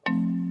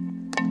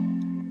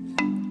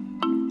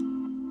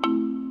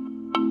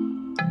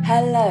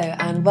Hello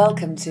and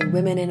welcome to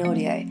Women in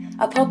Audio,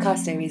 a podcast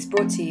series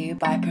brought to you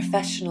by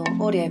professional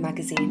audio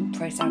magazine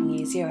ProSound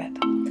News Europe.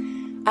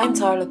 I'm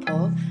Tara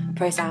Lepore,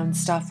 ProSound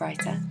staff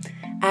writer,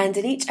 and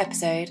in each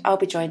episode I'll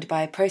be joined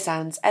by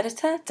ProSound's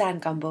editor Dan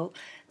Gumbel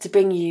to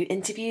bring you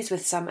interviews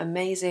with some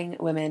amazing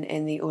women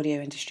in the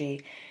audio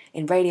industry,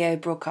 in radio,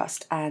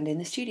 broadcast and in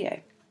the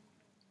studio.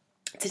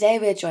 Today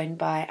we're joined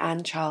by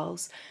Anne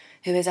Charles,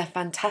 who is a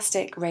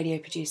fantastic radio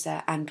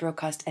producer and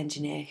broadcast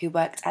engineer who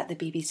worked at the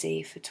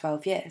BBC for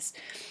 12 years.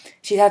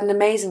 She's had an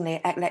amazingly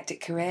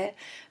eclectic career,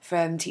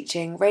 from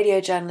teaching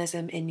radio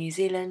journalism in New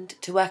Zealand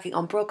to working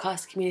on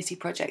broadcast community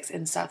projects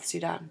in South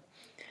Sudan.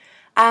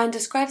 Anne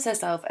describes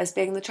herself as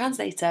being the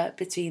translator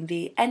between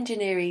the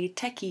engineering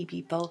techie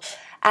people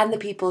and the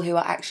people who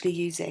are actually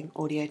using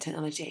audio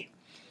technology.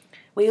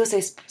 We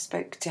also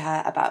spoke to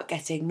her about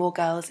getting more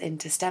girls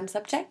into STEM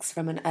subjects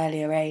from an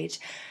earlier age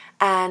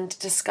and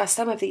discuss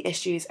some of the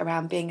issues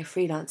around being a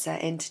freelancer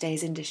in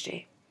today's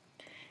industry.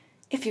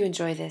 If you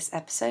enjoy this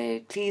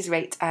episode, please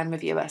rate and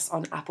review us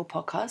on Apple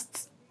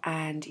Podcasts,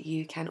 and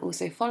you can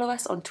also follow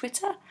us on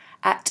Twitter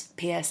at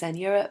PSN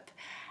Europe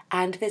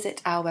and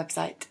visit our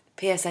website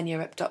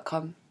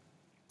psneurope.com.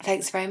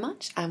 Thanks very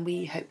much, and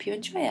we hope you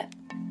enjoy it.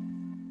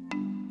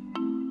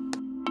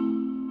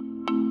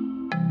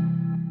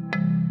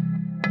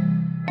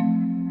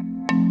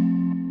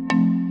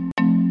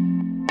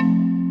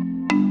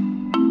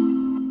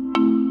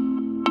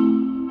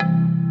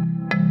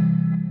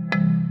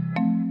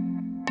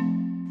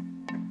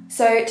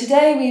 So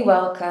today we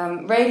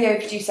welcome radio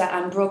producer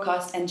and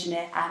broadcast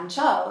engineer Anne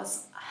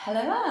Charles. Hello,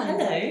 Anne.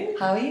 Hello.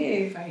 How are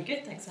you? Very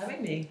good, thanks for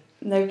having me.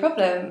 No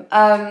problem.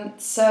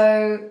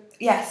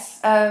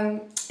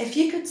 If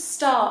you could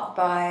start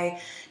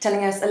by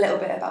telling us a little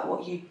bit about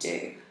what you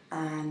do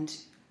and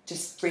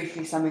just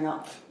briefly summing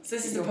up. So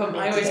this is the point,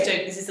 I always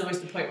joke, this is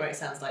always the point where it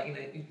sounds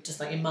like, just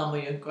like your mum or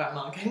your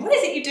grandma going, what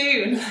is it you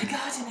do? And I'm like,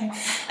 I don't know.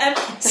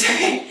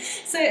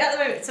 So at the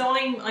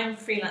moment, I'm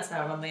freelance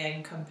now, I run my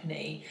own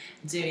company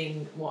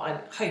doing what I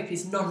hope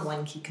is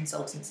non-wanky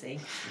consultancy.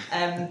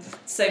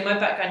 So my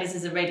background is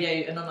as a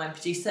radio and online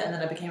producer, and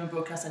then I became a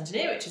broadcast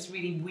engineer, which is a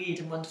really weird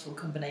and wonderful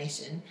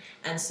combination.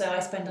 And so I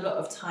spend a lot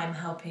of time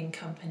helping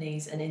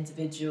companies and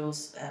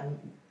individuals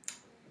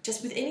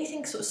just with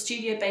anything sort of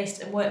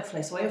studio-based and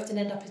workflow. So I often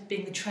end up as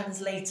being the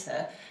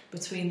translator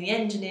between the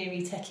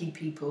engineering techie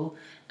people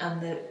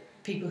and the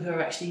people who are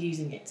actually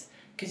using it.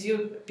 Because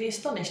you'll be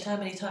astonished how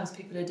many times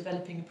people are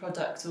developing a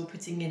product or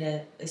putting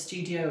in a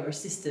studio or a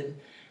system,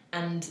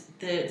 and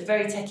the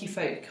very techie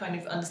folk kind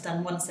of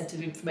understand one set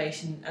of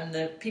information and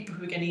the people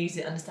who are going to use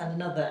it understand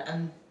another,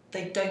 and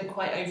they don't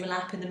quite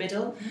overlap in the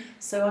middle.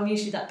 So I'm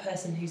usually that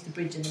person who's the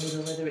bridge in the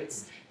middle, whether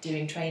it's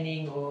doing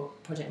training or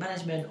project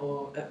management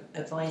or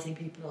advising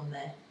people on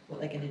what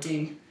they're going to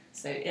do.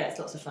 So yeah, it's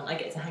lots of fun. I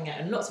get to hang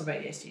out in lots of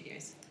radio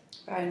studios.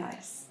 Very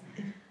nice.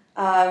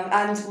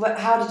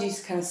 How did you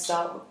kind of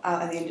start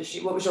out in the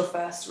industry? What was your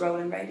first role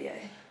in radio?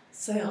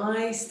 So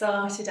I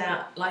started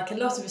out, like a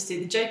lot of us do,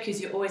 the joke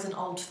is you're always an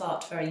old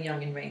fart very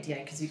young in radio,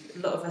 because a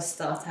lot of us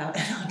start out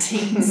in our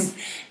teens.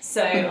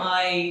 So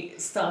I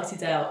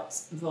started out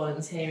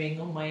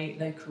volunteering on my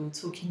local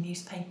talking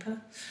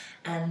newspaper,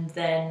 and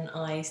then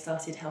I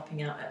started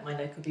helping out at my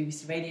local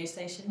BBC radio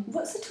station.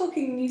 What's a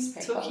talking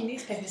newspaper? Talking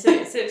newspaper. So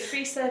it's a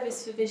free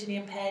service for visually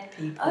impaired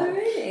people. Oh,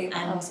 really?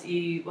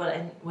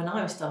 And when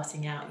I was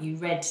starting out, you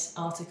read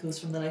articles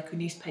from the local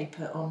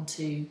newspaper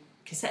onto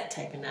cassette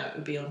tape, and now it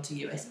would be onto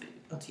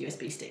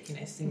USB stick.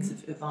 Things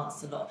have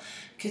advanced a lot,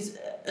 because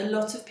a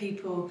lot of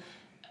people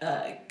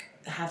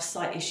have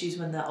sight issues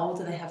when they're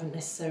older. They haven't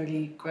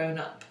necessarily grown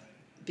up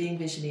being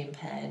visually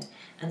impaired,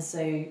 and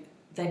so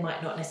they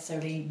might not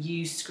necessarily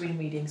use screen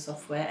reading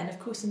software, and of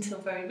course until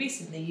very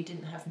recently you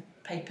didn't have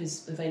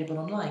papers available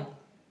online,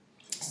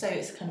 so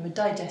it's kind of a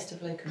digest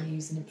of local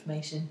news and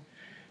information,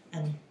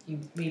 and you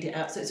read it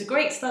out. So it's a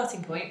great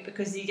starting point,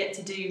 because you get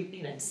to do,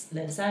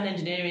 learn sound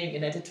engineering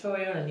and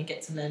editorial, and you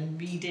get to learn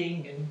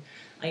reading, and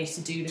I used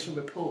to do little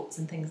reports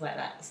and things like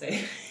that. So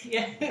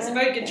yeah, it's a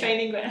very good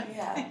training ground.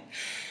 Yeah.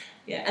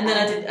 Yeah, and then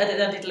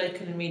I did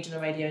local and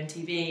regional radio and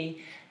TV.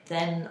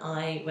 Then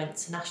I went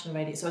to national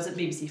radio. So I was at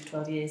BBC for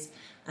 12 years.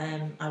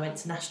 I went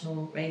to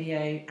national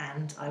radio,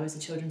 and I was a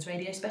children's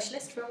radio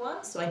specialist for a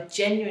while. So I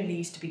genuinely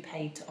used to be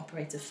paid to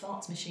operate a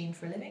fart machine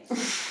for a living,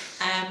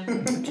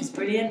 which is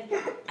brilliant.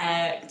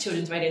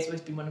 Children's radio has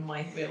always been one of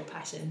my real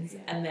passions.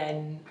 And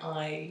then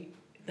I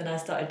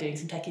started doing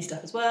some techie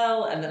stuff as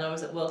well. And then I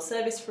was at World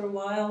Service for a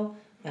while,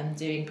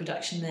 doing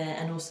production there,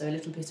 and also a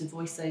little bit of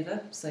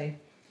voiceover. So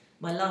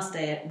my last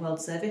day at World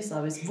Service,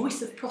 I was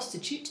voice of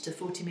prostitute to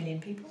 40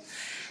 million people.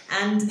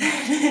 And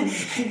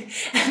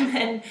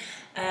then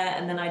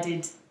I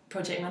did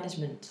project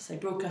management, so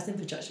broadcast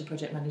infrastructure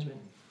project management.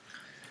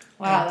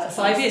 Wow, for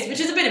 5 years, which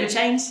is a bit of a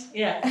change,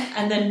 yeah.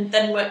 And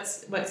then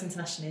worked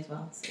internationally as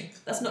well. So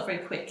that's not very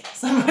quick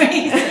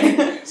summary.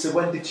 So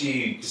when did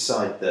you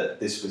decide that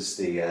this was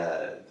the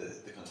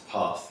kind of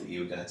path that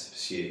you were going to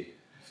pursue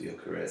for your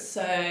career?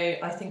 So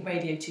I think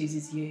radio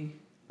chooses you.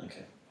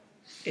 Okay.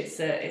 it's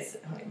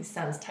I mean, this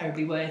sounds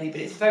terribly worthy,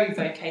 but it's a very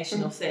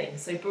vocational thing.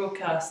 So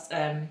broadcast.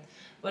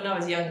 When I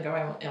was younger,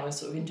 I was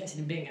sort of interested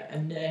in being a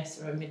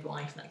nurse or a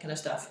midwife and that kind of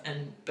stuff.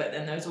 But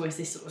then there was always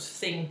this sort of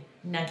thing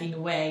nagging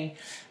away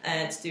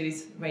to do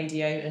with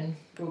radio and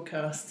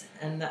broadcast,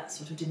 and that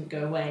sort of didn't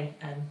go away.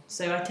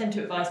 So I tend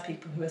to advise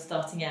people who are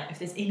starting out, if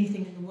there's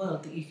anything in the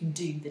world that you can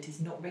do that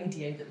is not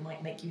radio that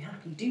might make you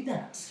happy, do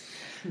that.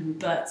 Mm-hmm.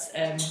 But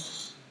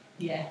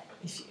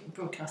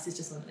broadcast is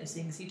just one of those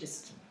things you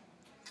just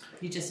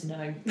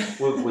know.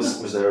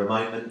 Was there a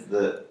moment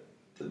that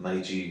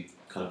made you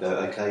kind of go,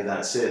 okay,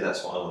 that's it,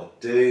 that's what I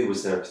want to do?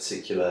 Was there a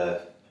particular,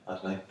 I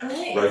don't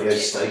know, radio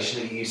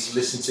station that you used to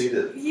listen to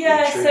that intrigued you?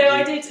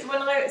 I did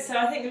so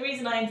I think the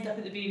reason I ended up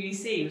at the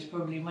BBC was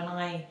probably when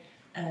I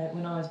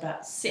was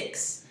about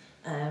 6.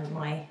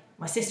 My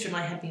sister and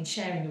I had been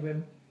sharing a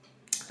room,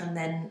 and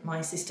then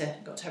my sister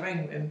got her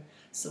own room,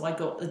 so I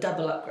got the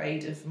double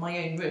upgrade of my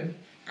own room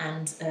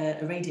and a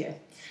radio,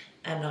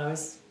 and I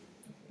was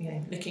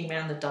looking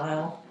around the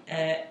dial,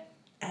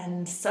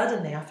 and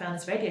suddenly I found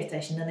this radio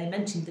station, and they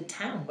mentioned the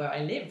town where I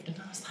lived, and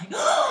I was like,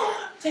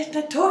 oh,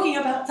 they're talking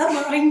about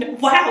somewhere I know.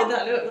 Wow,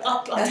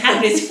 our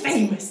town is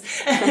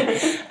famous.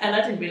 And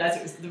I didn't realise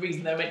it was the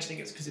reason they were mentioning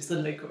it was because it's the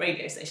local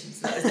radio station,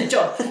 so that was their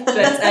job. But,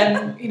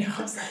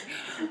 I was like,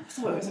 I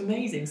thought it was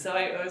amazing. So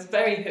I was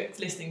very hooked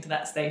listening to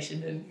that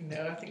station, and,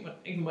 I think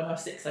even when I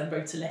was 6, I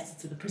wrote a letter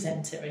to the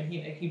presenter, and,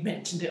 he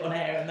mentioned it on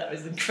air, and that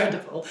was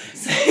incredible.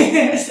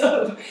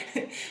 So,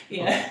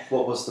 yeah.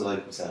 What was the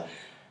local town?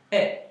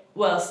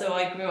 So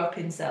I grew up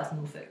in South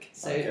Norfolk,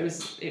 so okay. It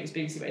was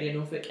BBC Radio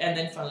Norfolk, and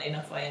then funnily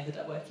enough I ended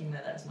up working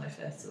there. That was my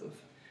first sort of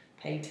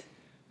paid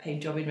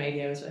job in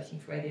radio. I was working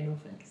for Radio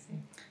Norfolk.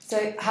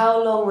 So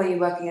how long were you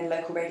working in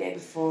local radio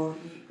before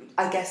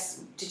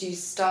did you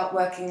start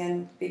working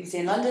in BBC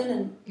in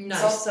London?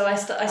 So I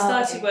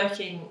started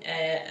working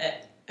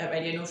at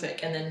Radio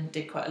Norfolk, and then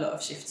did quite a lot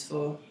of shifts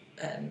for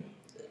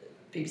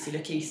BBC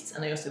Look East,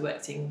 and I also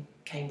worked in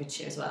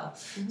Cambridgeshire as well.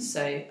 Mm-hmm.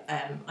 So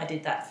I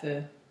did that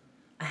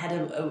I had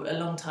a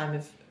long time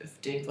of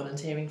doing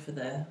volunteering for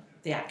the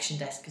action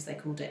desk, as they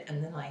called it,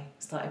 and then I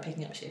started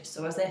picking up shifts.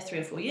 So I was there 3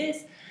 or 4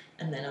 years,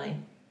 and then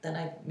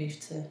I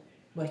moved to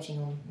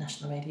working on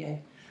national radio,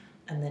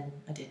 and then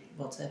I did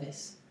world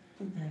service.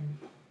 And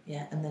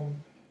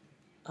then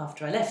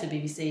after I left the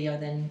BBC, I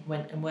then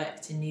went and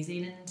worked in New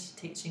Zealand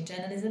teaching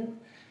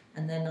journalism,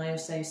 and then I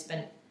also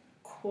spent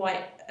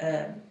quite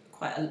a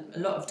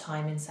lot of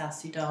time in South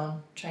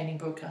Sudan training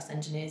broadcast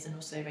engineers and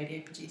also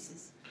radio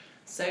producers.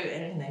 So,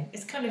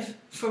 it's kind of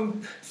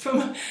from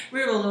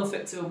rural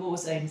Norfolk to a war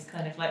zone is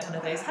kind of like one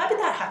of those, how did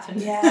that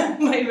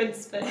happen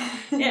moments. But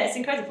yeah, it's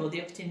incredible.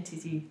 The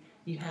opportunities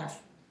you have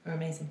are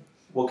amazing.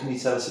 What can you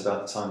tell us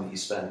about the time that you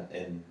spent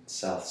in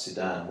South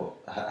Sudan?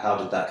 How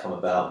did that come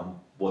about, and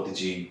what did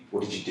you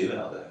do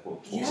out there?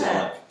 What was it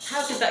like?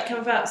 How did that come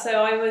about?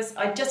 So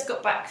I just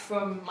got back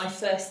from my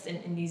first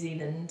stint in New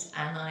Zealand,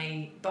 and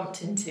I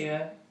bumped into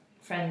a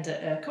friend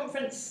at a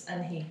conference,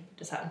 and he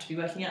just happened to be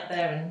working out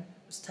there and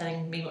was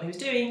telling me what he was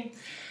doing,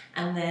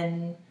 and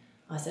then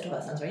I said,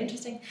 that sounds very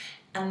interesting.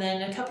 And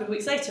then a couple of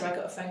weeks later I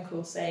got a phone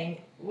call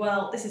saying,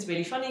 well, this is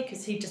really funny,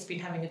 because he'd just been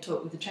having a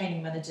talk with the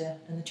training manager,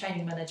 and the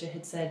training manager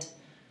had said,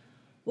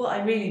 what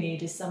I really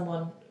need is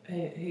someone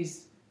who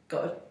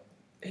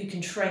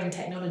can train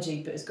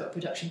technology but has got a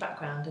production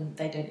background, and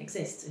they don't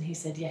exist. And he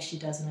said, yes, she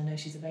does, and I know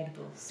she's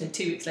available. So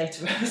 2 weeks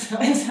later I was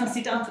out in South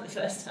Sudan for the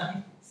first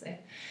time. So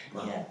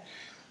wow. Yeah.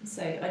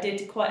 So I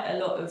did quite a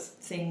lot of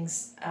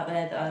things out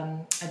there.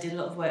 I did a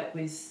lot of work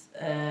with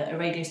a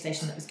radio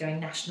station that was going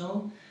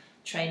national,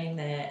 training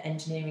their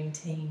engineering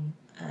team,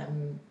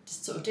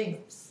 just sort of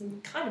doing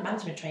some kind of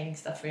management training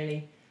stuff,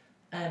 really.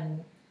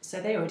 So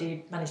they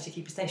already managed to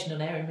keep a station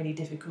on air in really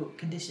difficult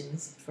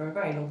conditions for a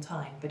very long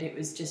time, but it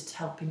was just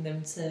helping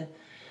them to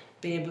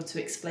be able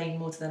to explain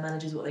more to their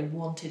managers what they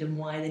wanted and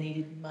why they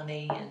needed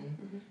money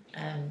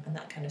and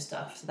that kind of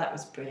stuff. So that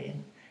was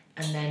brilliant.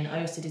 And then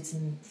I also did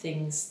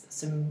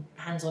some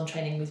hands-on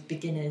training with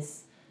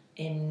beginners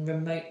in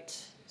remote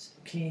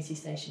community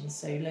stations,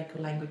 so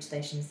local language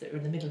stations that are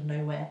in the middle of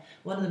nowhere.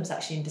 One of them is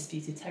actually in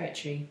disputed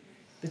territory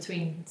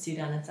between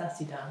Sudan and South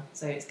Sudan,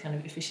 so it's kind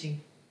of officially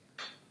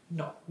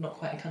not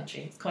quite a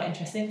country. It's quite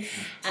interesting.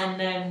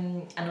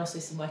 And also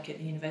some work at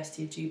the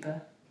University of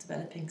Juba,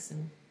 developing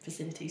some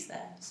facilities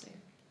there. So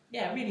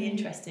yeah, really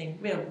interesting,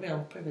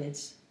 real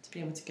privilege to be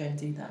able to go and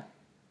do that.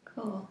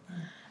 Cool.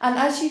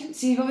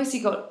 And you've obviously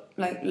got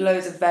like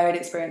loads of varied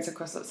experience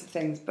across lots of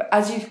things, but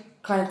as you've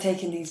kind of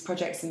taken these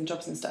projects and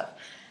jobs and stuff,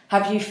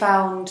 have you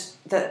found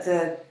that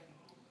the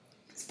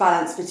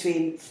balance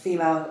between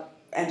female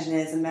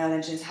engineers and male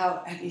engineers,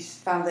 how have you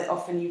found that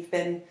often you've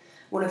been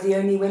one of the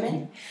only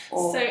women?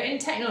 Or? So in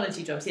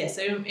technology jobs, yeah.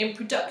 So in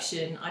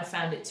production, I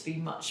found it to be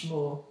much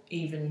more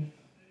even.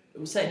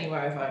 Certainly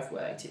wherever I've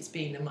worked, it's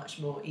been a much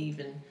more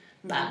even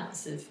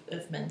balance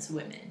of men to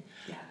women.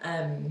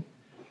 Yeah.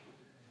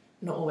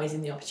 Not always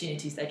in the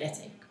opportunities they're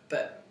getting,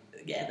 but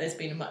yeah, there's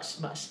been a much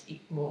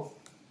more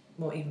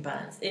even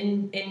balance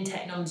in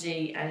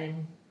technology and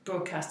in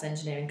broadcast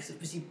engineering, because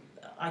obviously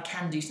I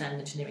can do sound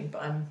engineering,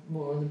 but I'm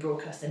more in the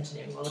broadcast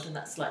engineering world, and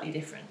that's slightly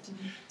different.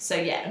 So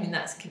yeah, I mean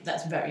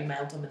that's very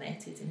male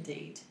dominated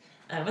indeed.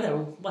 Well, they're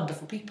all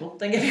wonderful people,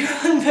 don't get me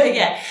wrong, but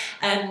yeah.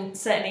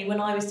 Certainly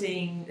when I was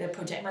doing a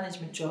project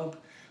management job,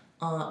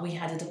 we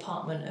had a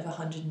department of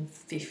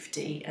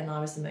 150, and I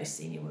was the most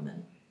senior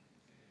woman.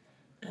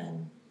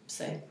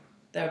 So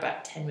there were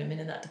about 10 women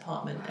in that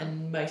department,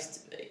 and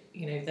most,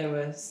 there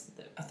was,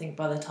 I think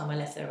by the time I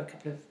left, there were a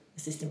couple of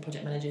assistant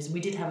project managers.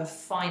 We did have a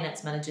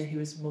finance manager who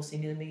was more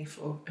senior than me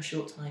for a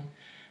short time,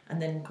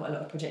 and then quite a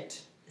lot of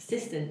project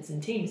assistants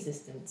and team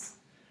assistants.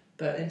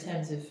 But in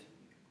terms of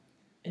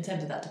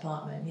that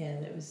department,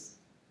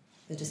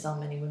 there just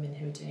aren't many women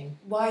who are doing.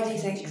 Why do you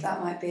think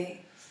that might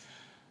be?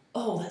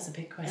 Oh, that's a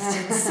big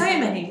question. So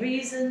many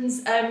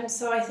reasons.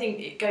 So I think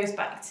it goes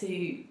back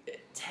to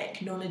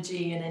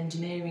technology and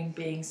engineering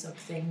being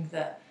something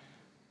that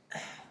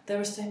there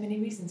are so many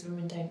reasons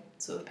women don't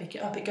sort of pick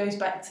it up. It goes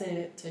back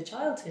to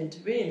childhood,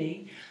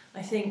 really.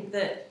 I think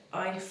that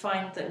I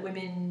find that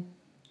women,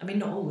 I mean,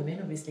 not all women,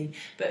 obviously,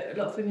 but a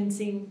lot of women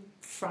seem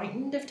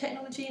frightened of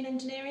technology and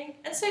engineering,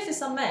 and so do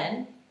some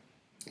men.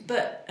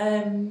 But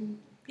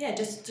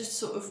just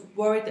sort of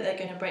worried that they're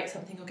going to break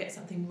something or get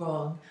something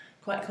wrong,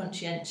 quite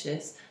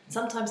conscientious.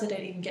 Sometimes they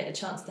don't even get a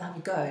chance to have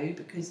a go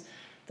because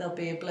there'll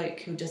be a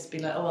bloke who'll just be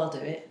like, oh, I'll do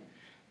it.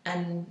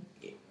 And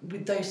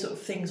with those sort of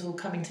things all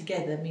coming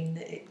together, mean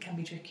that it can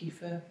be tricky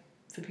for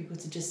people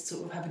to just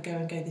sort of have a go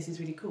and go, this is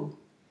really cool.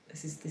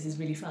 This is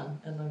really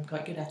fun, and I'm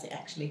quite good at it,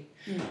 actually.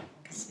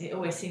 Because it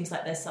always seems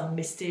like there's some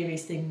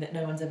mysterious thing that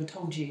no one's ever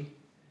told you.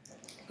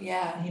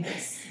 Yeah.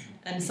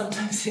 And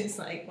sometimes it's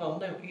like, well,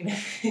 no,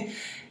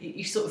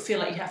 you sort of feel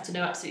like you have to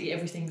know absolutely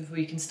everything before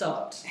you can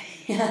start.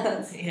 Yeah,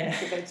 that's a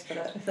good way to put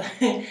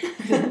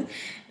it.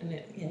 And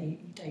you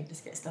don't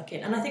just get stuck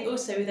in. And I think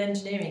also with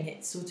engineering,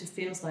 it sort of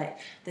feels like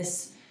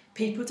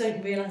people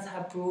don't realise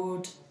how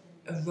broad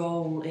a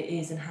role it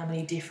is and how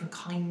many different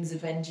kinds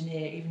of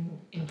engineer, even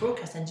in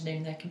broadcast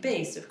engineering, there can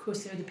be. So of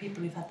course there are the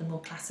people who've had the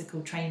more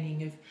classical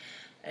training of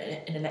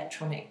an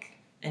electronic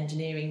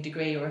engineering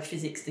degree or a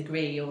physics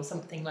degree or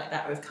something like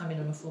that, or have come in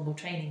on a formal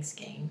training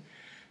scheme.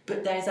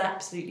 But there's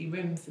absolutely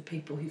room for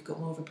people who've got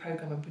more of a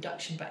programme and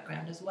production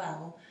background as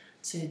well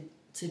to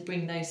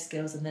bring those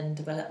skills and then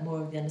develop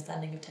more of the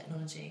understanding of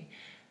technology.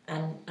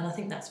 And I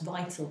think that's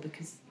vital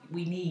because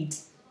we need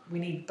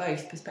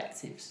both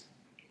perspectives.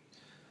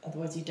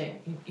 Otherwise you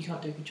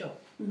can't do a good job.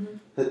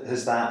 Mm-hmm.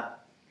 Has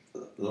that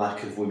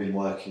lack of women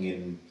working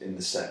in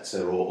the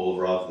sector,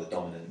 or rather the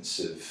dominance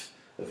of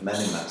men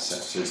in that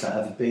sector, has that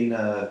ever been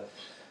a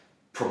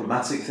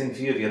problematic thing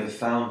for you? Have you ever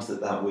found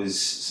that was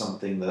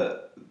something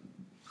that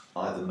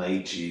either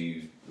made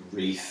you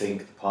rethink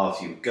the path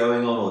you were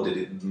going on, or did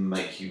it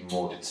make you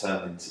more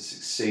determined to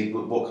succeed?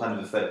 What kind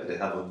of effect did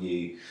it have on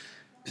you,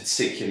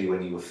 particularly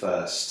when you were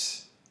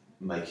first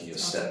making your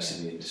steps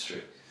in the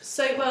industry?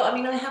 So, well, I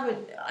mean,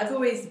 I've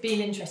always been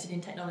interested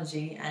in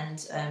technology,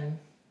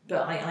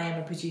 but I am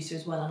a producer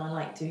as well, and I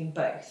like doing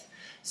both.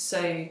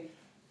 So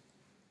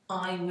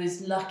I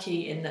was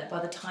lucky in that by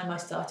the time I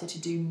started to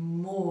do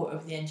more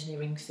of the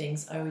engineering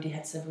things, I already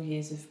had several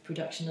years of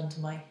production under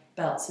my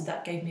belt. So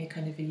that gave me a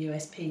kind of a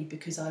USP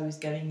because I was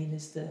going in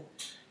as the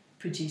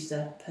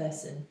producer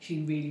person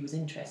who really was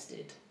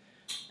interested.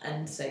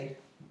 And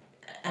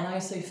I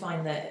also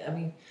find that, I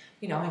mean,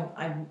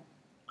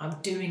 I'm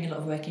doing a lot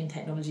of work in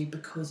technology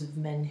because of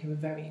men who are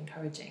very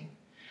encouraging.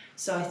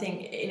 So I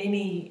think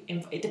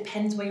it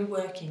depends where you're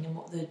working and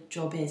what the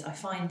job is. I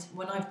find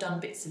when I've done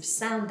bits of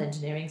sound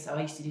engineering, so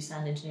I used to do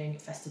sound engineering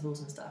at festivals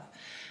and stuff,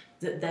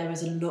 that there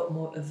is a lot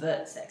more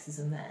overt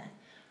sexism there.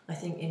 I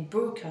think in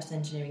broadcast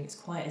engineering, it's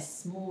quite a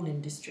small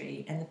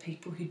industry, and the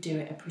people who do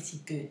it are pretty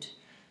good.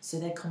 So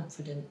they're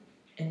confident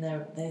in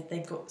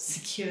they've got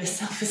secure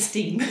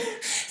self-esteem.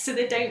 So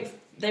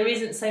there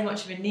isn't so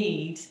much of a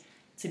need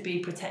to be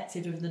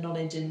protective of the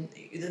knowledge, and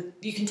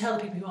you can tell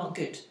the people who aren't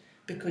good,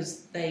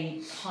 because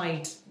they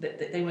hide,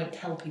 that they won't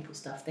tell people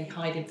stuff, they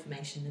hide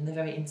information, and they're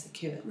very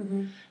insecure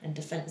and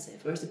defensive,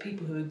 whereas the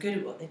people who are good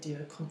at what they do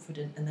are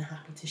confident and they're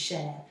happy to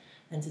share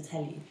and to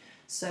tell you.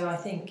 So I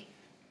think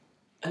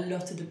a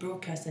lot of the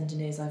broadcast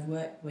engineers I've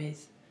worked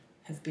with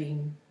have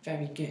been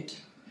very good.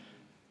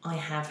 I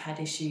have had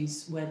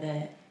issues where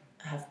there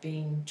have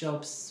been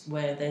jobs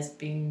where there's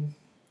been,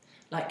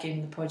 like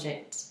in the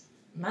project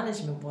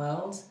management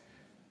world,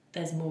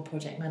 there's more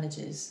project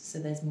managers, so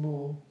there's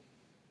more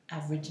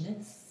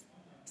averageness.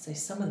 So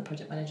some of the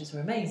project managers were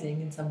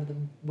amazing and some of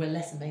them were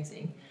less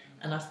amazing,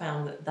 and I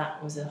found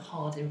that was a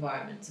hard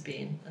environment to be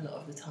in a lot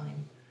of the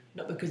time,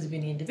 not because of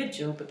any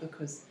individual, but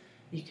because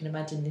you can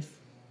imagine if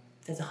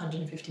there's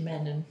 150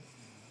 men and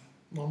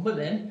one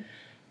woman,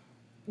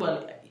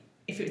 well,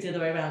 if it was the other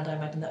way around, I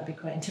imagine that would be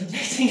quite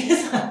intimidating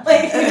as well.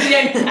 Like, if you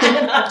only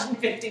had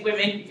 150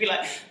 women, you'd be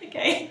like,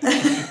 okay.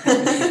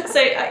 So,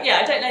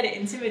 I don't let it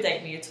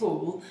intimidate me at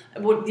all.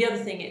 The other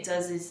thing it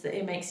does is that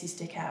it makes you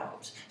stick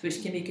out,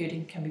 which can be good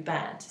and can be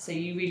bad. So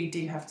you really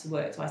do have to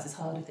work twice as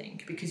hard, I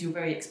think, because you're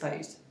very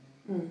exposed.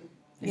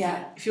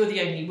 Yeah. If you're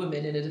the only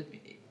woman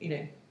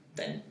in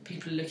then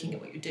people are looking at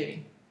what you're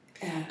doing.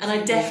 Yeah. And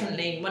I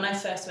definitely, when I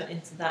first went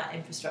into that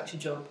infrastructure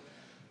job,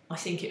 I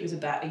think it was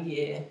about a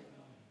year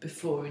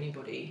before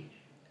anybody,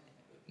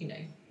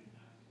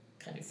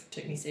 kind of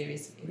took me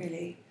seriously.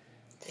 Really?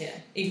 Yeah,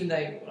 even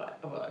though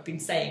what I've been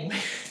saying I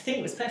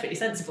think was perfectly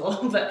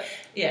sensible, but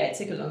yeah, it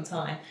took a long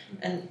time.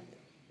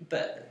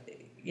 But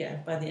yeah,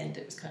 by the end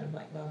it was kind of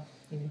like, well,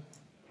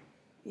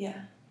 Yeah.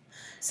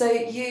 So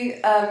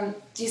you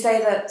do you say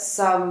that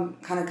some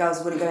kind of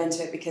girls wouldn't go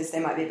into it because they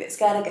might be a bit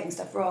scared of getting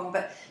stuff wrong,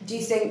 but do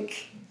you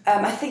think,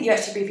 I think you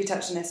actually briefly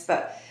touched on this,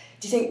 but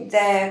do you think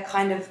they're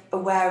kind of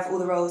aware of all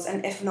the roles,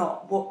 and if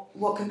not,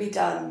 what can be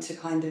done to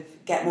kind of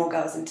get more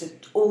girls into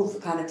all the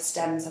kind of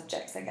STEM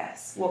subjects, I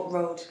guess? What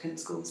role can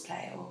schools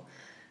play,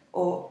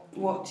 or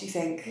what do you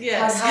think?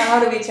 Yes. How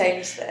do we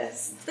change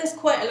this? There's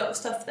quite a lot of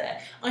stuff there.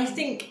 I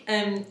think,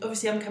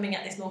 obviously I'm coming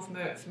at this more from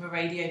a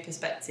radio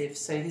perspective,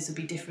 so this will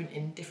be different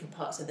in different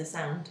parts of the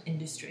sound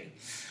industry.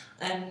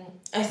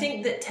 I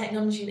think that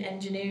technology and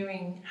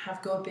engineering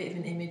have got a bit of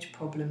an image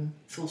problem,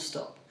 full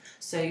stop.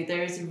 So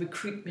there is a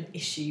recruitment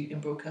issue in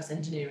broadcast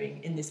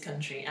engineering in this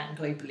country and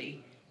globally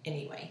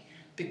anyway,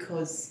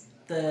 because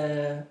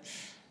the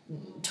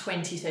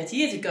 20, 30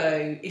 years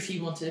ago, if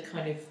you wanted a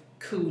kind of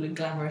cool and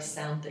glamorous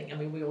sounding, I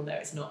mean, we all know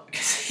it's not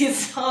because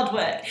it's hard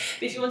work,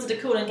 but if you wanted a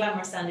cool and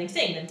glamorous sounding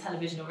thing, then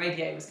television or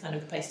radio was kind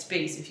of the place to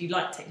be. So if you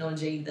liked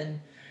technology,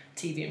 then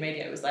TV and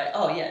radio was like,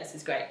 oh yeah, this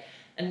is great.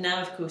 And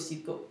now, of course,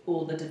 you've got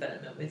all the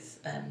development with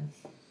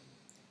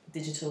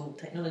digital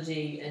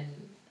technology and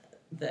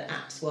the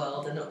apps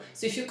world and all.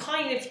 So if you're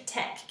kind of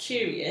tech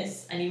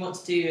curious and you want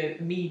to do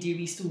a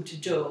media-y sort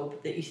of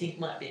job that you think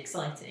might be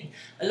exciting,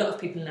 a lot of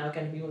people now are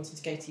going to be wanting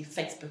to go to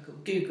Facebook or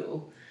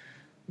Google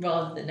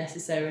rather than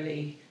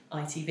necessarily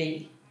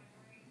ITV.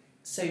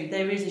 So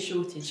there is a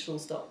shortage, full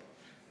stop.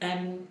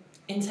 In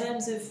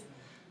terms of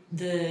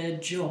the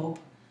job,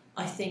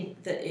 I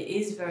think that it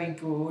is very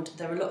broad.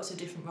 There are lots of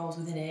different roles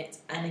within it,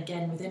 and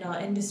again, within our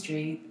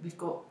industry, we've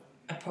got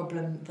a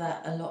problem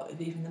that a lot of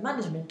even the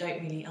management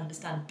don't really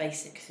understand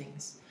basic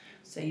things.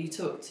 So you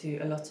talk to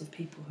a lot of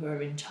people who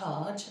are in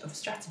charge of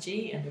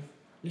strategy and of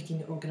looking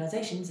at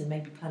organisations and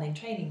maybe planning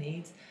training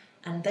needs,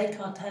 and they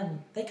can't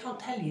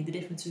tell you the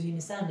difference between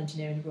a sound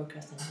engineer and a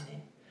broadcast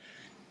engineer.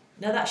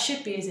 Now that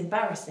should be as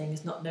embarrassing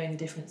as not knowing the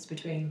difference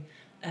between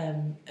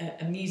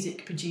a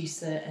music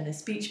producer and a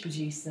speech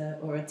producer,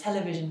 or a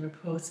television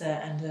reporter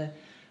and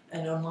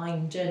an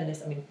online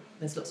journalist. I mean,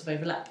 there's lots of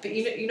overlap, but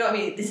you know what I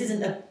mean. This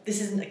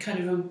isn't a kind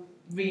of a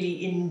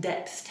really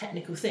in-depth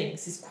technical thing.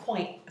 This is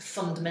quite a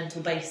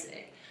fundamental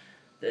basic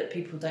that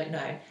people don't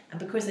know, and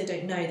because they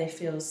don't know, they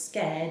feel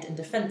scared and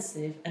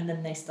defensive, and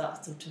then they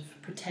start sort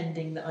of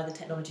pretending that either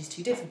technology is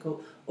too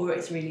difficult or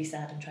it's really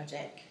sad and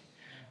tragic,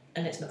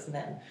 and it's not for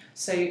them.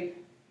 So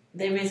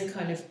there is a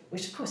kind of,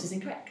 which of course is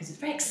incorrect because it's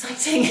very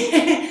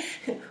exciting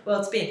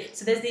world to be in.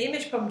 So there's the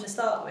image problem to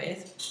start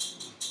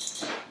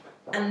with,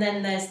 and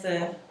then there's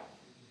the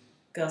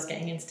girls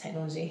getting into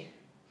technology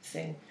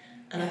thing.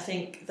 And I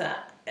think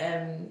that,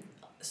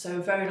 so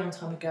a very long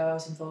time ago I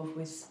was involved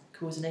with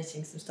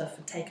coordinating some stuff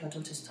for Take Our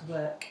Daughters to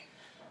Work,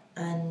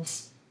 and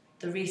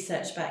the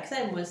research back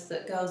then was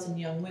that girls and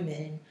young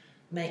women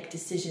make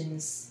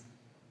decisions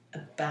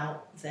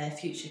about their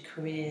future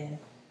career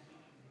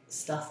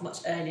stuff much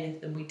earlier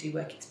than we do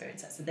work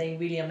experience at. So they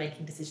really are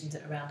making decisions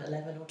at around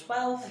 11 or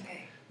 12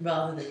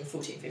 rather than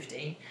 14,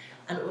 15.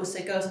 And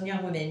also girls and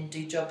young women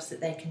do jobs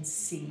that they can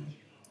see,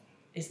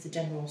 is the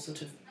general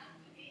sort of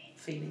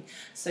feeling.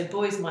 So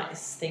boys might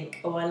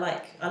think, oh, I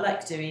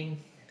like studying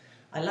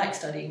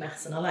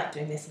maths, and I like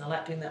doing this and I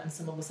like doing that, and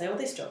someone will say, oh,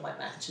 this job might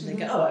match, and they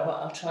go, oh,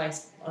 well, I'll try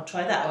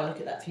that, or I'll look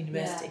at that for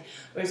university. Yeah.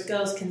 Whereas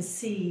girls can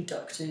see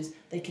doctors,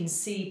 they can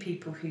see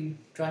people who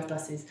drive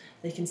buses,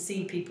 they can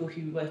see people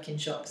who work in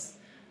shops,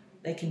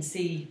 they can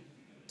see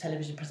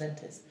television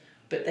presenters,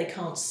 but they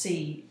can't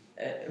see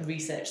a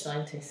research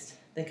scientist,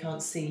 they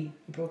can't see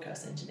a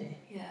broadcast engineer.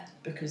 Yeah.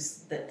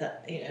 Because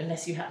that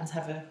unless you happen to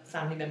have a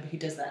family member who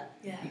does that,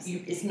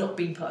 it's not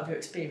been part of your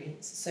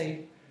experience. So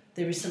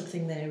there is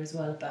something there as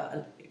well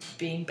about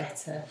being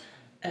better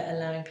at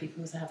allowing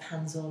people to have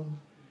hands-on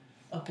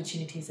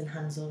opportunities and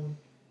hands-on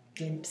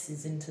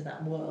glimpses into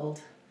that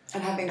world.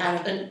 And having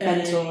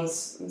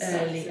mentors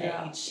early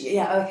age.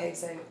 Yeah, okay,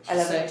 so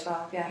 11 or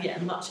 12, yeah. Yeah,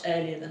 much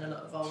earlier than a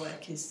lot of our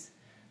work is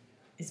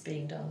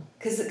being done.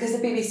 Because the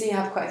BBC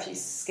have quite a few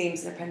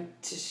schemes and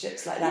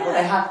apprenticeships like that, or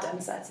they have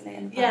done certainly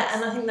in the past. Yeah,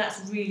 and I think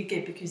that's really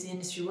good because the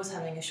industry was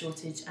having a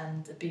shortage,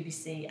 and the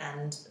BBC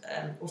and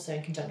also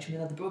in conjunction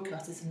with other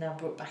broadcasters have now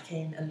brought back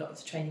in a lot of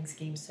the training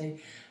schemes. So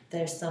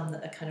there's some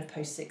that are kind of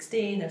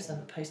post-16, there's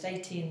some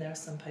post-18, there are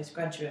some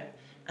post-graduate,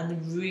 and the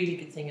really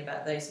good thing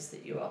about those is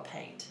that you are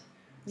paid.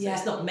 So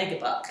it's not mega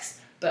bucks,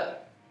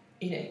 but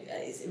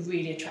it's a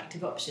really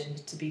attractive option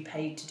to be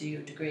paid to do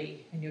your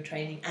degree and your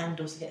training and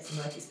also get some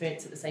work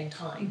experience at the same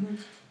time.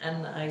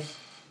 Mm-hmm. And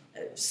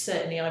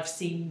I've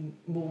seen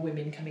more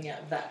women coming out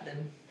of that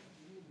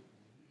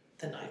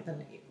than I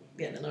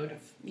would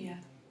have. Yeah,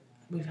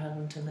 we've had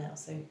until now.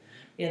 So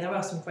yeah, there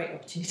are some great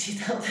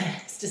opportunities out there.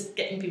 It's just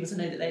getting people to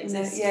know that they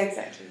exist. Yeah,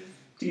 exactly.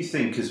 Do you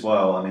think as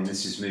well, I mean,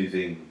 this is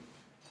moving,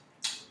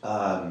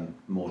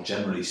 more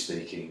generally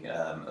speaking,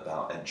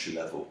 about entry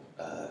level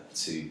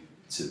to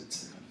the kind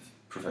of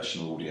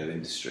professional audio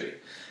industry.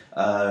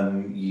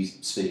 You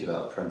speak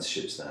about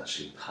apprenticeships that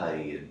actually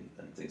pay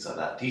and things like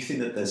that. Do you think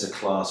that there's a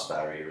class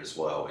barrier as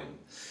well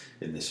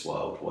in this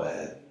world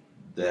where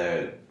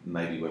there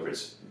maybe, whether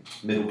it's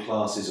middle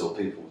classes or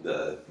people that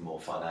are more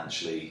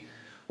financially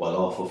well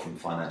off or from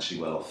financially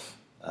well off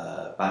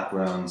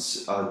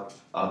backgrounds, are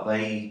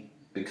they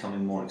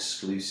becoming more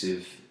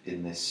exclusive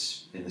in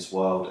this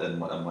world, and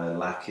we're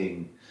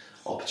lacking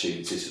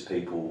opportunities for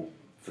people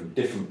from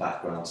different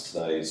backgrounds to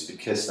those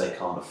because they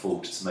can't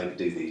afford to maybe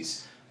do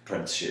these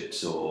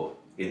apprenticeships or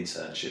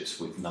internships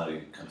with no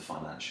kind of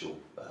financial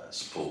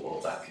support or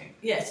backing?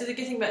 Yeah, so the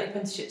good thing about the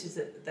apprenticeships is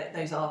that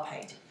those are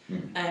paid.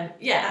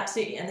 Yeah,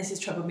 absolutely, and this has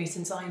troubled me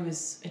since I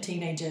was a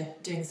teenager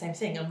doing the same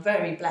thing. I'm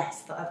very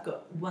blessed that I've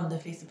got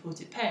wonderfully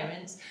supportive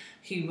parents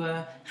who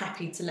were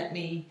happy to let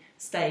me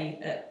stay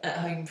at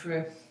home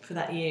for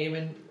that year,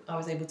 and I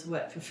was able to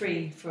work for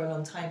free for a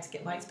long time to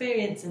get my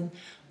experience. And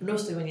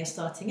also when you're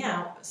starting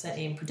out,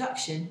 certainly in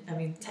production, I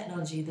mean,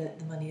 technology, the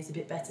money is a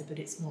bit better, but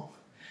it's not,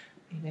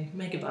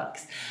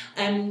 megabucks.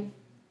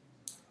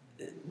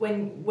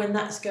 When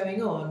that's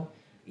going on,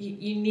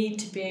 you need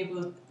to be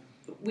able.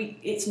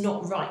 It's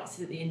not right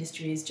that the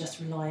industry is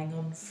just relying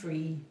on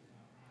free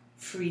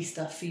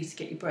stuff for you to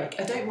get your break.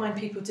 I don't mind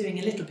people doing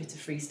a little bit of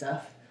free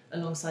stuff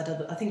alongside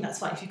other. I think that's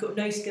fine if you've got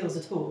no skills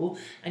at all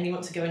and you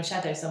want to go and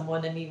shadow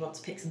someone and you want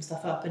to pick some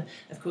stuff up. And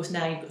of course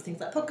now you've got things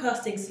like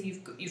podcasting, so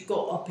you've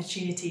got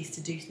opportunities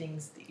to do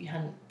things that you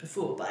hadn't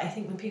before. But I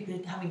think when people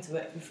are having to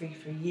work for free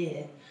for a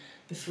year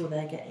before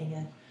they're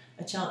getting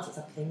a chance at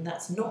something,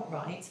 that's not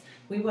right.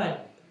 We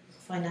weren't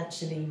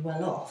financially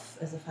well off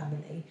as a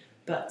family,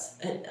 but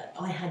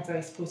I had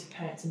very supportive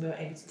parents and we were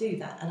able to do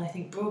that. And I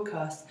think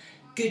broadcast,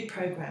 good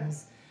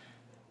programmes,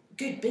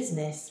 good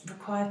business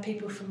require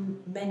people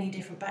from many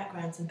different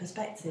backgrounds and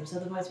perspectives,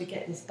 otherwise we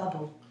get this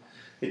bubble.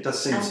 It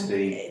does seem to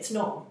be... It's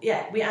not...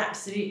 Yeah, we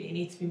absolutely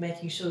need to be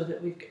making sure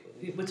that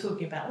we're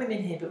talking about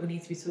women here, but we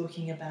need to be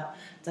talking about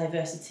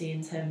diversity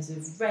in terms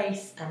of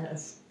race and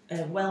of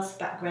wealth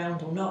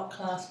background or not,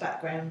 class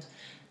background,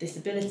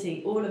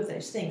 disability, all of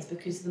those things,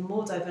 because the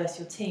more diverse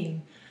your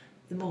team,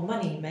 the more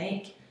money you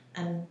make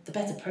and the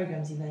better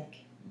programmes you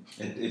make.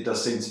 It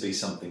does seem to be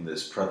something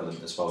that's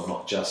prevalent as well,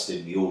 not just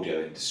in the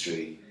audio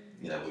industry.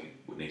 We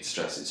need to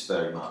stress it's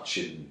very much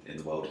in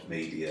the world of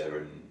media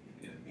and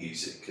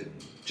music and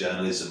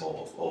journalism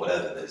or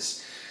whatever.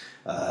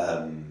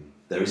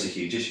 There is a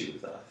huge issue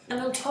with that.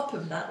 And on top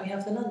of that, we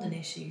have the London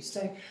issue.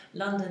 So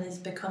London is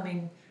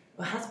becoming,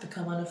 or has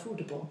become,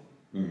 unaffordable.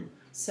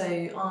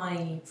 So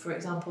for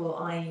example,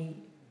 I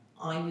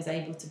was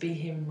able to be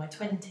here in my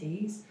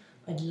 20s.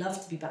 I'd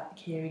love to be back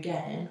here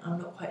again. I'm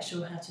not quite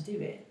sure how to do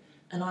it.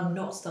 And I'm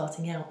not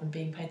starting out and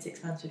being paid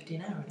 £6.50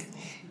 an hour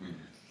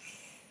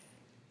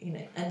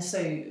anymore. And so,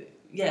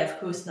 yeah, of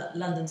course,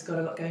 London's got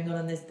a lot going on,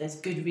 and there's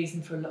good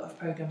reason for a lot of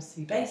programmes to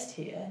be based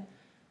here.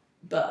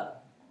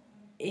 But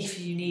if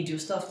you need your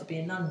staff to be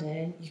in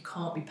London, you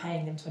can't be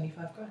paying them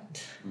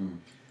 £25,000.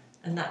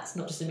 And that's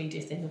not just a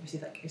media thing. Obviously,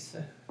 that goes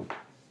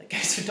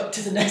for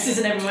doctors and nurses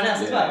and everyone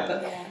else as well.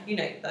 But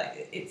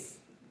it's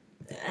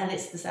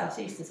the South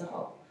East as a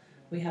whole.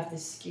 We have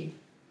this skew.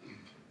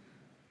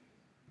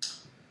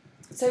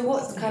 So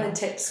what kind of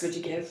tips would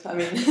you give? I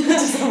mean, to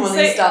someone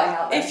who's starting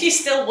out there? If you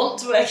still want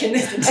to work in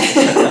this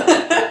industry.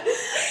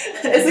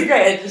 It's a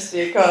great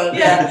industry, God.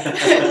 Yeah.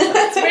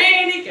 It's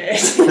really good.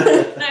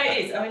 No, it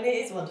is. I mean, it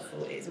is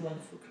wonderful. It is a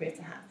wonderful career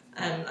to have.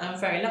 And I'm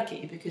very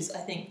lucky because I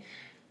think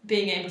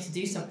being able to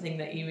do something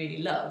that you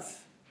really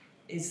love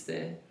is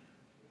the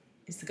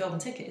golden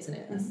ticket, isn't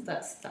it?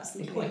 That's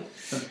the point.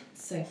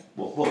 So,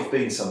 what have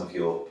been some of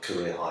your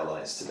career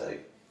highlights today?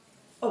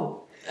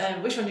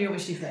 Which one do you want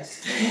me to do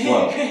first?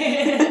 Well,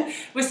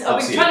 we're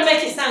trying to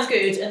make it sound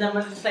good, and then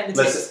we're playing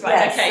the tips. Right?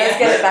 Yes, okay. Let's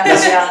get it back.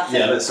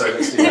 Yeah. Let's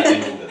do that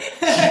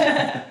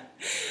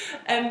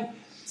in order.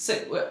 So,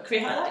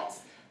 career highlights.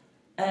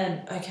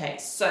 Okay.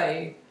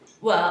 So,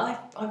 well,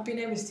 I've been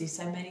able to do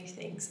so many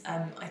things.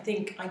 I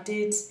think I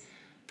did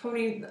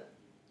probably.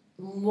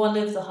 One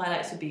of the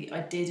highlights would be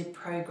I did a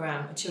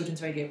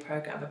children's radio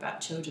programme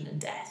about children and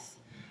death,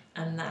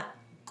 and that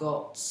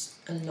got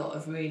a lot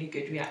of really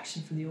good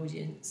reaction from the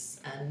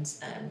audience, and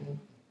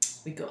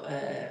we got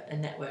a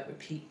network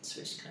repeat,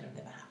 which kind of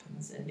never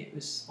happens, and it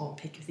was on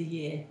Pick of the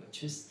Year,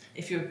 which was,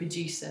 if you're a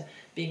producer,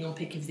 being on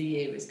Pick of the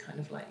Year is kind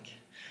of like,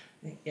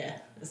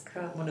 it's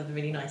one of the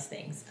really nice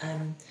things.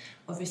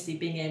 Obviously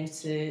being able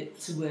to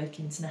work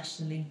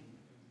internationally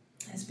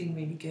has been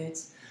really good.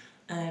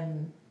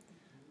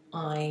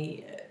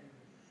 We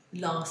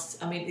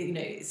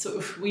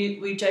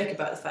joke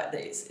about the fact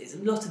that it's a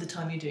lot of the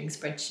time you're doing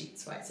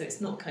spreadsheets, right? So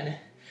it's not kind of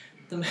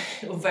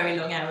or very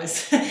long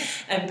hours,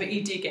 but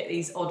you do get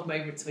these odd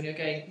moments when you're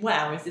going,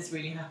 wow, is this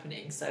really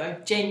happening? So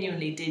I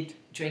genuinely did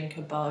drink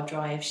a bar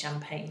dry of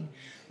champagne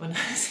when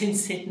I was in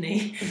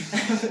Sydney,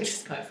 which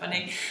is quite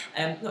funny.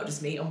 Not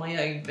just me on my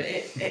own, but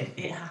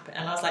it happened.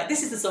 And I was like,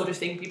 this is the sort of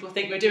thing people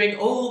think we're doing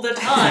all the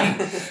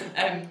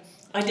time.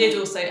 I did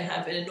also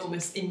have an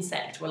enormous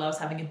insect while I was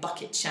having a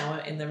bucket shower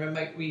in the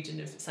remote region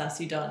of South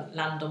Sudan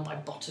land on my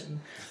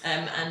bottom,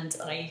 and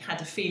I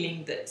had a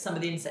feeling that some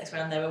of the insects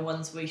around there were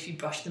ones where if you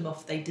brushed them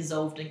off they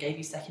dissolved and gave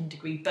you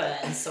second-degree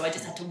burns, so I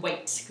just had to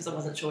wait because I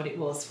wasn't sure what it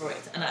was for it.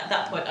 And at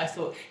that point I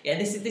thought, yeah,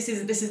 this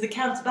is the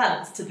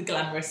counterbalance to the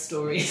glamorous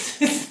stories.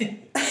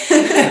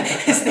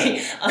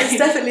 It's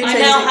definitely I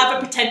now have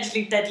a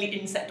potentially deadly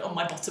insect on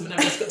my bottom and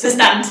I've just got to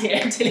stand here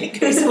until it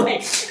goes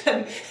away.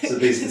 So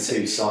these are the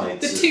two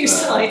sides.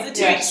 The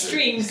two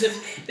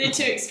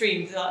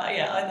extremes are,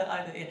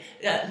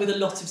 either with a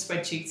lot of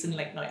spreadsheets and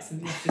late nights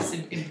in the office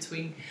in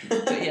between.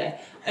 But yeah,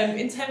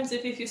 in terms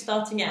of if you're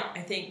starting out,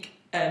 I think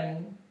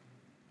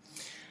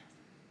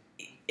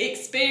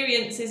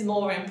experience is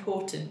more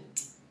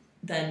important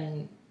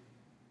than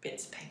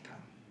bits of paper.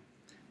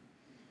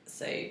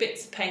 So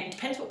bits of paper,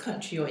 depends what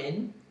country you're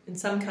in. In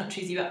some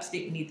countries you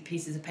absolutely need the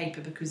pieces of paper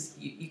because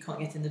you can't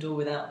get in the door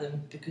without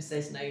them because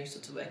there's no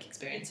sort of work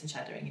experience in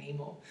shadowing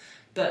anymore.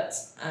 But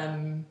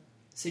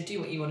so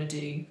do what you want to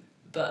do,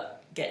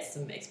 but get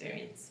some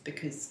experience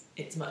because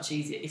it's much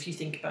easier. If you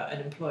think about an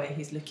employer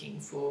who's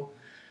looking for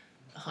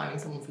hiring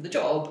someone for the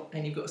job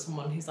and you've got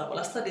someone who's like, well,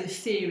 I've studied the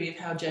theory of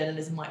how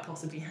journalism might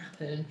possibly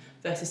happen,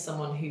 versus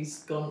someone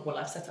who's gone, well,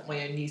 I've set up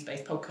my own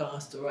news-based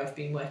podcast, or I've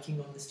been working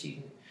on the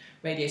student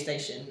radio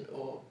station,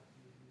 or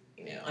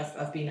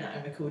I've been out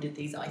and recorded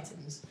these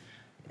items.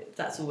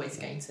 That's always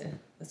going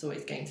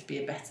to be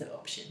a better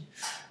option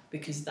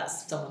because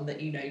that's someone that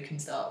can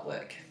start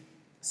work.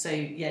 So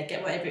yeah,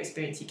 get whatever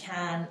experience you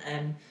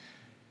can.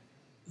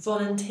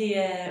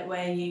 Volunteer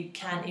where you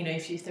can.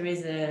 If there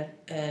is a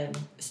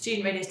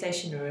student radio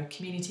station or a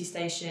community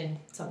station,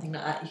 something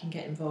like that, you can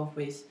get involved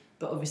with.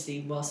 But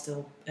obviously, while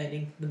still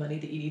earning the money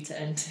that you need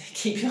to earn to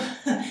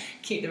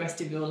keep the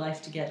rest of your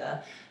life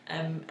together.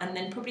 And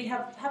then probably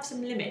have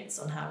some limits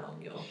on how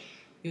long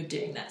you're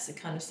doing that. So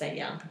kind of say,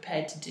 yeah, I'm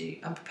prepared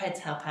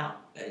to help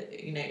out,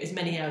 as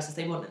many hours as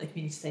they want at the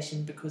community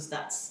station because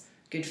that's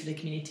good for the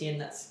community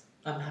and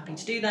I'm happy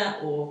to do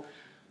that, or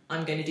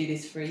I'm going to do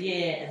this for a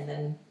year and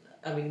then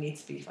I really need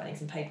to be finding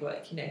some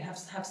paperwork. Have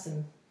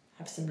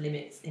some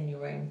limits in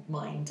your own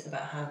mind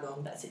about how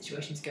long that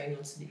situation's going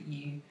on so that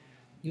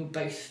you're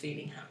both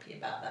feeling happy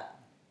about that.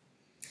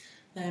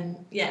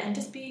 And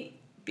just be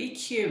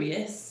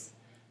curious.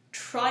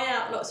 Try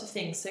out lots of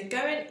things. So go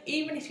and,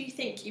 even if you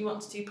think you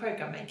want to do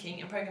programme making,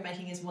 and programme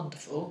making is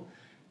wonderful,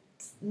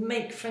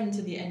 make friends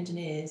with the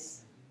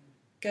engineers.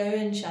 Go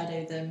and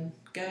shadow them.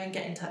 Go and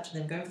get in touch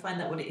with them. Go and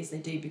find out what it is they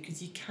do,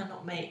 because you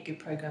cannot make good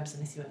programmes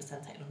unless you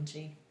understand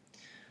technology.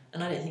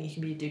 And I don't think you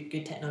can be a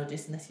good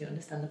technologist unless you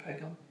understand the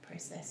programme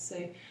process.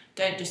 So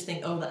don't just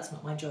think, oh, that's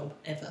not my job,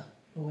 ever.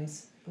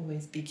 Always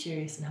be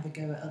curious and have a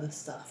go at other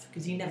stuff,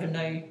 because you never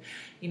know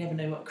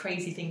what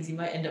crazy things you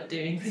might end up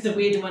doing with a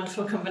weird and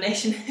wonderful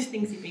combination of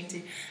things you've been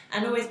to.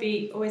 And always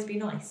be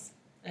nice.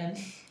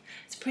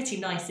 It's a pretty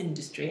nice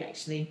industry,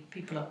 actually.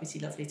 People are pretty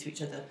lovely to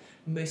each other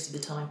most of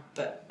the time,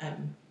 but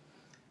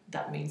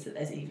that means that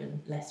there's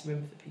even less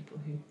room for people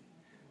who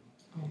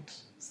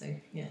aren't. So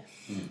yeah.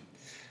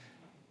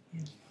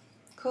 Yeah.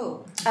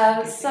 Cool.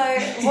 So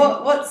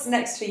what's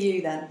next for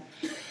you then?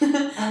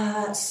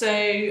 So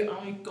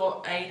I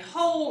got a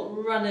whole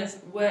run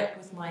of work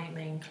with my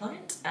main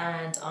client,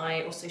 and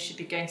I also should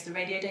be going to the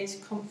Radio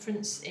Days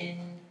conference in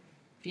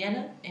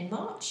Vienna in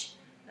March.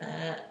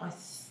 I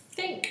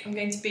think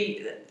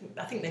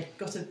they've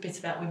got a bit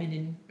about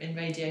women in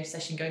radio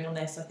session going on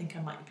there, so I think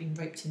I might have been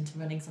roped into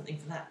running something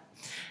for that.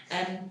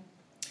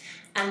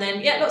 And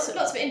then, lots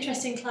of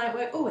interesting client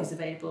work, always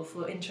available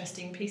for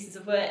interesting pieces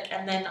of work.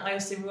 And then I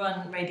also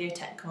run Radio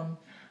TechCon,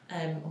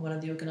 I'm one of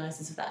the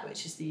organisers of that,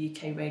 which is the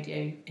UK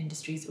Radio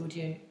Industries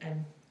Audio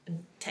and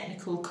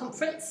Technical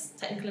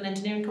and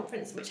Engineering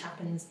Conference, which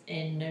happens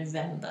in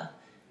November.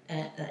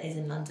 That is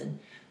in London.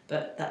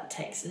 But that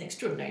takes an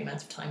extraordinary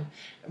amount of time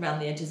around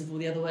the edges of all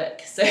the other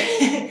work. So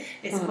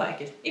it's quite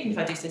good. Even if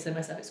I do say so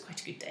myself, it's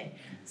quite a good day.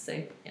 So,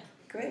 yeah.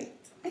 Great.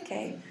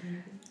 Okay.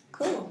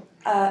 Cool.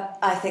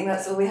 I think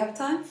that's all we have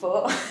time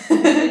for.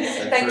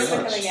 Thanks for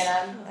coming in,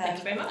 Anne. Thank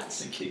you very much.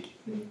 Thank you.